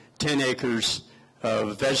for 10 acres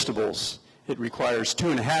of vegetables. It requires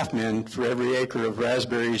 2.5 men for every acre of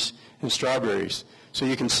raspberries and strawberries. So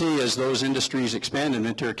you can see, as those industries expand in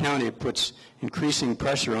Ventura County, it puts increasing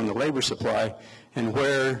pressure on the labor supply. And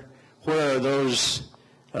where are those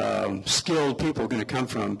skilled people going to come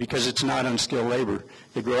from? Because it's not unskilled labor.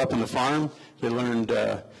 They grow up on the farm. They learned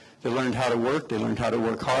how to work. They learned how to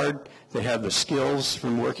work hard. They have the skills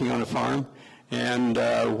from working on a farm. And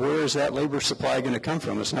where is that labor supply going to come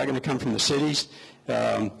from? It's not going to come from the cities.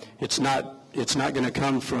 It's not going to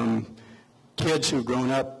come from kids who've grown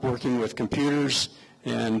up working with computers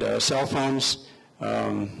and cell phones.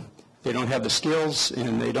 They don't have the skills,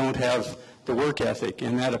 and they don't have the work ethic,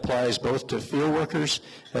 and that applies both to field workers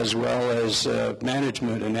as well as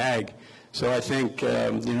management and ag. So I think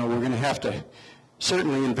we're going to have to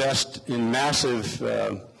certainly invest in massive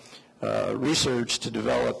research to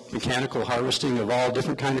develop mechanical harvesting of all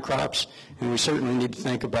different kind of crops, and we certainly need to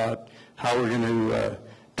think about how we're going to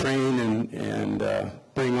train and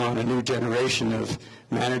bring on a new generation of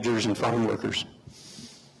managers and farm workers.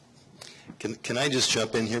 Can I just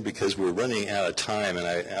jump in here, because we're running out of time, and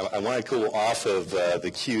I want to go off of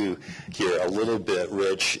the queue here a little bit,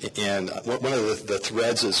 Rich. And one of the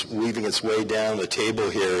threads that's weaving its way down the table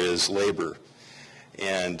here is labor.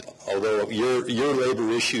 And although your labor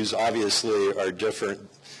issues obviously are different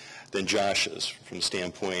than Josh's from the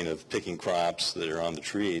standpoint of picking crops that are on the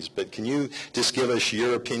trees. But can you just give us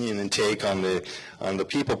your opinion and take on the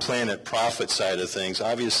people, planet, profit side of things?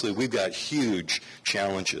 Obviously, we've got huge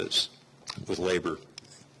challenges with labor.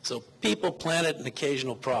 So people, planet, and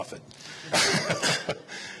occasional profit.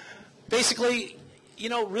 Basically, you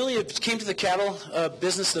know, really it came to the cattle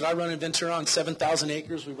business that I run in Ventura on 7,000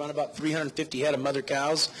 acres. We run about 350 head of mother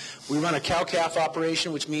cows. We run a cow-calf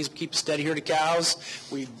operation, which means we keep a steady herd of cows.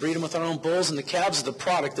 We breed them with our own bulls, and the calves are the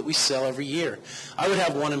product that we sell every year. I would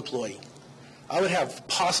have one employee. I would have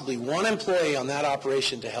possibly one employee on that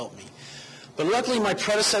operation to help me. But luckily, my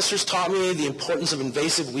predecessors taught me the importance of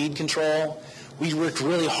invasive weed control. We worked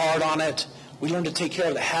really hard on it. We learned to take care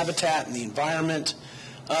of the habitat and the environment.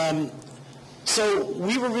 So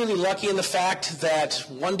we were really lucky in the fact that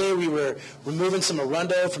one day we were removing some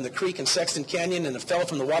arundo from the creek in Sexton Canyon, and a fellow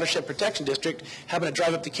from the Watershed Protection District happened to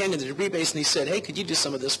drive up the canyon to the debris base, and he said, hey, could you do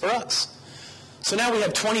some of this for us? So now we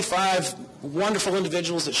have 25 wonderful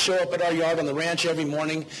individuals that show up at our yard on the ranch every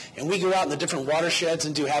morning, and we go out in the different watersheds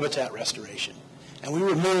and do habitat restoration. And we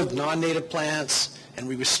remove non-native plants, and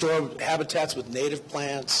we restore habitats with native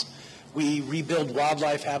plants. We rebuild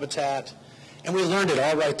wildlife habitat, and we learned it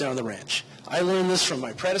all right there on the ranch. I learned this from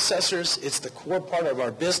my predecessors. It's the core part of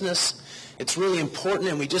our business. It's really important,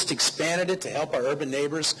 and we just expanded it to help our urban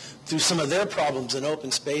neighbors through some of their problems in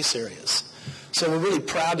open space areas. So we're really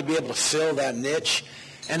proud to be able to fill that niche.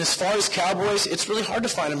 And as far as cowboys, it's really hard to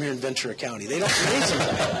find them here in Ventura County. They don't raise them.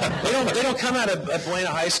 They don't come out of Buena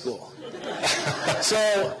High School.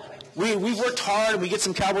 So we've worked hard. We get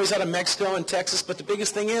some cowboys out of Mexico and Texas, but the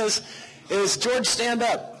biggest thing is George, stand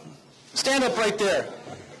up. Stand up right there.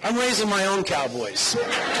 I'm raising my own cowboys. That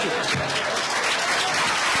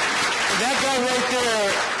guy right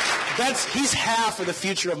there, he's half of the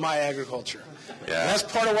future of my agriculture. Yeah. That's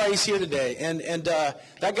part of why he's here today. And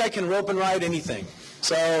that guy can rope and ride anything.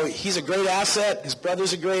 So he's a great asset. His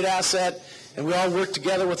brother's a great asset. And we all work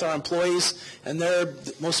together with our employees. And the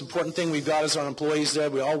most important thing we've got is our employees there.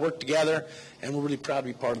 We all work together, and we're really proud to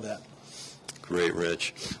be part of that. Great,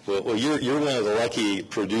 Rich. Well, you're one of the lucky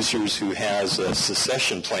producers who has a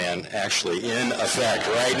succession plan actually in effect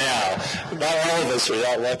right now. Not all of us are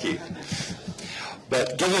that lucky.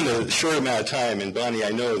 But given the short amount of time, and Bonnie,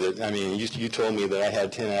 I know that, I mean, you told me that I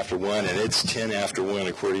had 10 after 1, and it's 10 after 1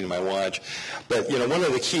 according to my watch. But, you know, one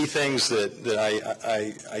of the key things that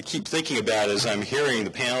I keep thinking about as I'm hearing the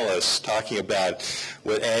panelists talking about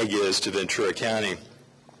what ag is to Ventura County,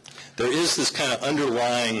 there is this kind of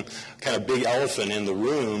underlying kind of big elephant in the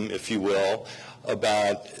room, if you will,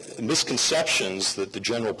 about misconceptions that the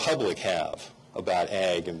general public have about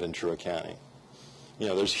ag in Ventura County. You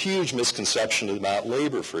know, there's huge misconceptions about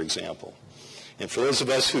labor, for example. And for those of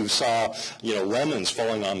us who saw, you know, lemons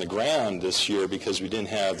falling on the ground this year because we didn't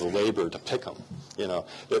have the labor to pick them, you know,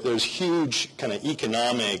 there's huge kind of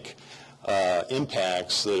economic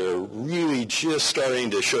impacts that are really just starting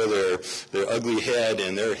to show their ugly head,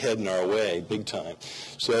 and they're heading our way big time.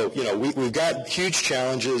 So, you know, we've got huge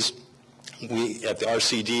challenges. We at the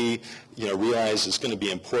RCD, you know, realize it's going to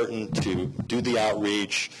be important to do the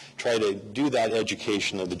outreach, try to do that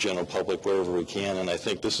education of the general public wherever we can, and I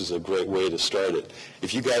think this is a great way to start it.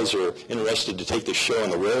 If you guys are interested to take the show on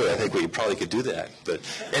the road, I think we probably could do that. But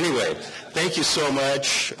anyway, thank you so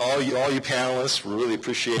much, all you panelists. We really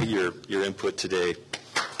appreciate your input today.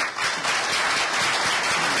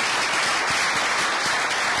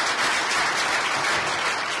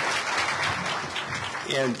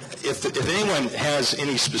 And if anyone has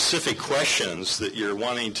any specific questions that you're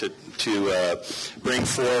wanting to bring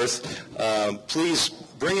forth, please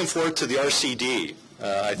bring them forth to the RCD.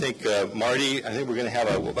 I think, Marty, I think we're going to have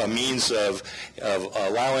a means of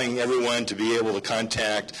allowing everyone to be able to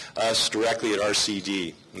contact us directly at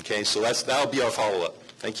RCD. Okay, so that'll be our follow-up.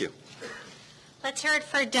 Thank you. Let's hear it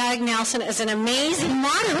for Doug Nelson as an amazing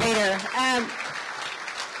moderator.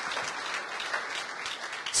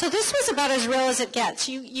 So this was about as real as it gets.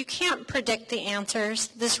 You can't predict the answers.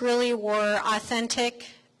 This really were authentic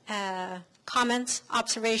comments,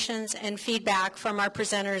 observations, and feedback from our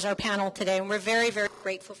presenters, our panel today, and we're very, very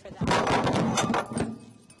grateful for that.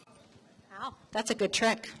 Wow, that's a good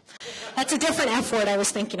trick. That's a different F word I was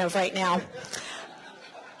thinking of right now.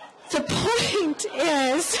 The point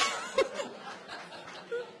is,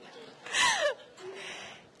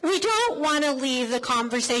 we don't want to leave the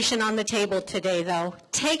conversation on the table today, though.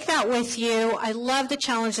 Take that with you. I love the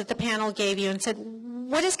challenge that the panel gave you and said,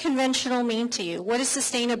 what does conventional mean to you? What is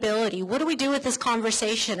sustainability? What do we do with this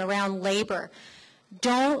conversation around labor?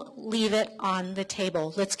 Don't leave it on the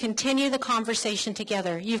table. Let's continue the conversation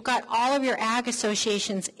together. You've got all of your ag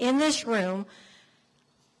associations in this room.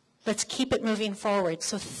 Let's keep it moving forward.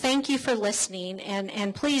 So thank you for listening,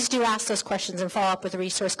 and please do ask those questions and follow up with the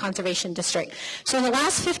Resource Conservation District. So in the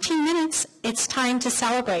last 15 minutes, it's time to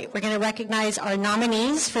celebrate. We're going to recognize our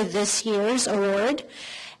nominees for this year's award.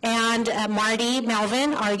 And Marty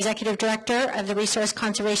Melvin, our Executive Director of the Resource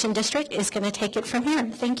Conservation District, is going to take it from here.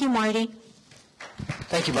 Thank you, Marty.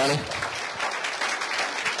 Thank you, Bonnie.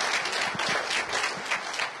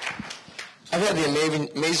 I've had the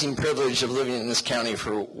amazing privilege of living in this county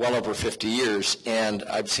for well over 50 years, and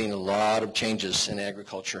I've seen a lot of changes in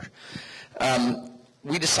agriculture.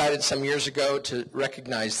 We decided some years ago to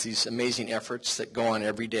recognize these amazing efforts that go on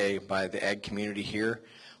every day by the ag community here,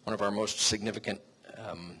 one of our most significant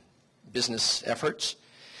business efforts,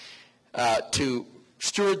 to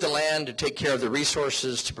steward the land, to take care of the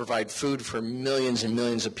resources, to provide food for millions and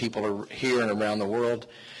millions of people here and around the world.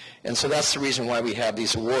 And so that's the reason why we have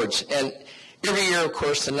these awards. And every year, of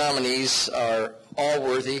course, the nominees are all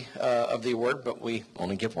worthy of the award, but we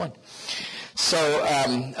only give one. So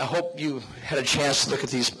I hope you had a chance to look at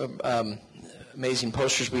these amazing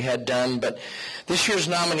posters we had done. But this year's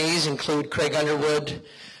nominees include Craig Underwood.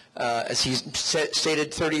 As he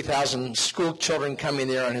stated, 30,000 school children coming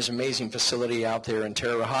there on his amazing facility out there in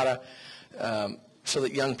Terre Haute, so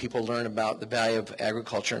that young people learn about the value of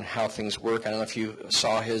agriculture and how things work. I don't know if you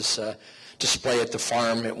saw his display at the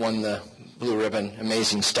farm. It won the Blue Ribbon.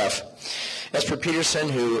 Amazing stuff. Esper Peterson,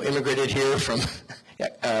 who immigrated here from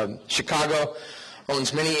Chicago,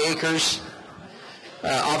 owns many acres.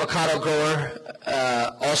 Avocado grower,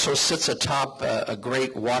 also sits atop a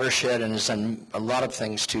great watershed and has done a lot of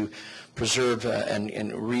things to preserve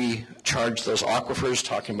and recharge those aquifers,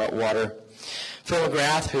 talking about water. Phil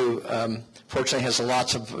McGrath, who fortunately has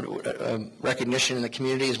lots of recognition in the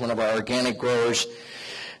community, is one of our organic growers.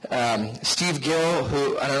 Steve Gill,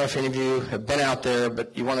 who I don't know if any of you have been out there,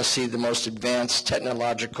 but you want to see the most advanced,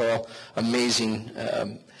 technological, amazing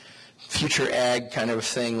future ag kind of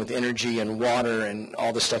thing with energy and water and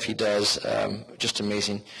all the stuff he does, just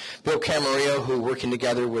amazing. Bill Camarillo, who working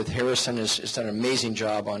together with Harrison has done an amazing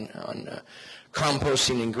job on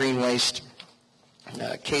composting and green waste.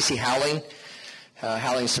 Casey Howling,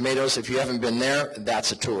 Howling's Tomatoes. If you haven't been there,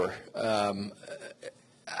 that's a tour.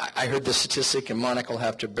 I heard the statistic, and Monica will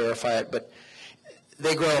have to verify it, but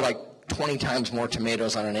they grow like 20 times more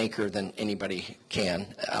tomatoes on an acre than anybody can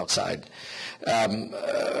outside.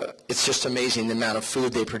 It's just amazing the amount of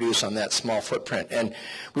food they produce on that small footprint. And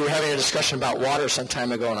we were having a discussion about water some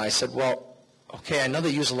time ago, and I said, well, okay, I know they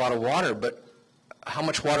use a lot of water, but how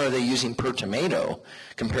much water are they using per tomato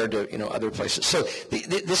compared to other places? So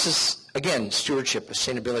this is, again, stewardship,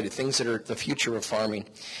 sustainability, things that are the future of farming.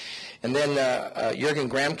 And then Jürgen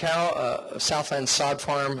Gramkow, Southland Sod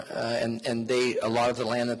Farm, and a lot of the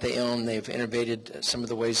land that they own, they've innovated some of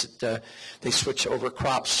the ways that they switch over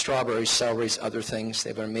crops, strawberries, celeries, other things. They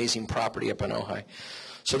have an amazing property up in Ojai.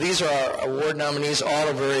 So these are our award nominees. All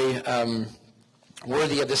are very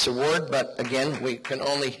worthy of this award, but again, we can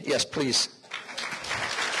only, yes, please.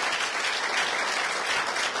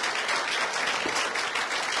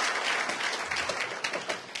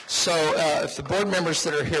 So if the board members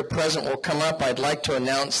that are here present will come up, I'd like to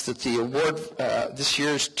announce that the award, this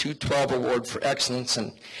year's 212 Award for Excellence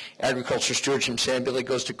in Agriculture Stewardship and Sustainability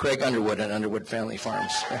goes to Craig Underwood and Underwood Family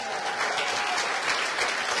Farms.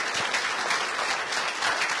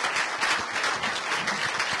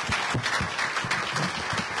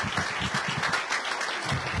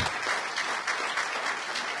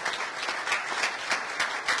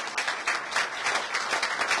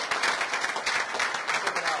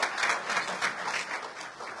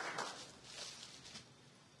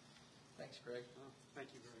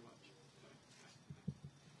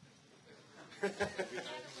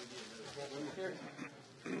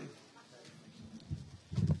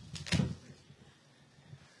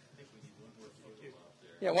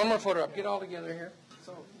 Yeah, one more photo up. Get all together here.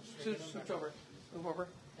 So, switch over. Move over.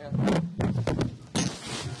 Yeah.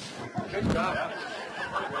 Good job.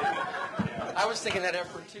 I was thinking that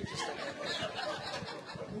effort too. Just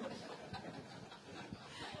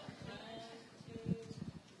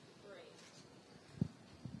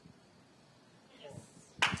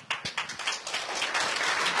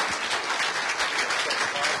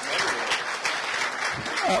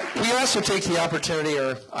we also take the opportunity,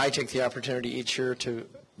 or I take the opportunity each year to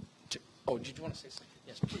oh, did you want to say something?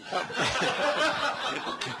 Yes, please.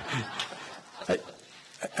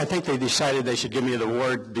 I think they decided they should give me the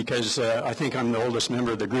award because I think I'm the oldest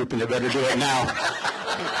member of the group, and they better do it now.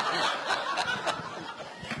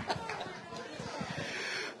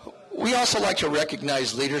 We also like to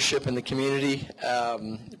recognize leadership in the community.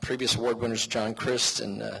 Previous award winners, John Christ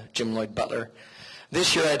and Jim Lloyd Butler.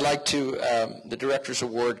 This year, I'd like to, the Director's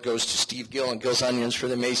Award goes to Steve Gill and Gill's Onions for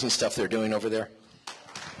the amazing stuff they're doing over there.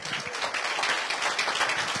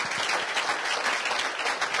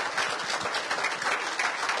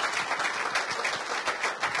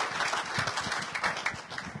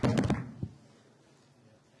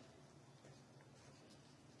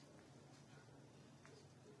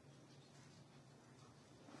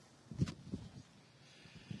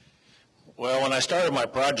 Well, when I started my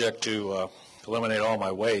project to eliminate all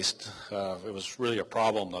my waste, it was really a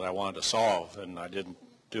problem that I wanted to solve, and I didn't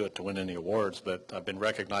do it to win any awards, but I've been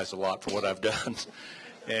recognized a lot for what I've done,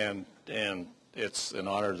 and it's an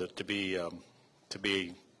honor to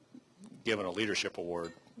be given a leadership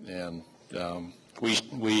award. And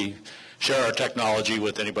we share our technology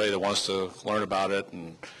with anybody that wants to learn about it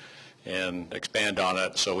and expand on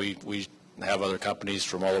it. So we have other companies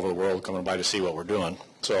from all over the world coming by to see what we're doing.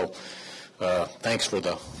 So. Thanks for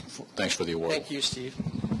the award. Thank you, Steve.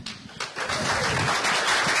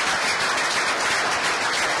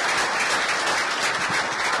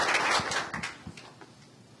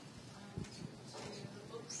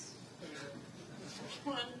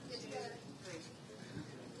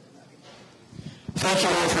 Thank you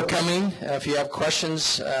all for coming. If you have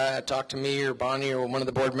questions, talk to me or Bonnie or one of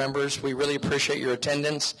the board members. We really appreciate your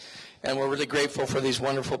attendance. And we're really grateful for these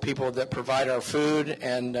wonderful people that provide our food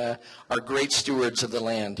and are great stewards of the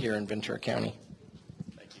land here in Ventura County.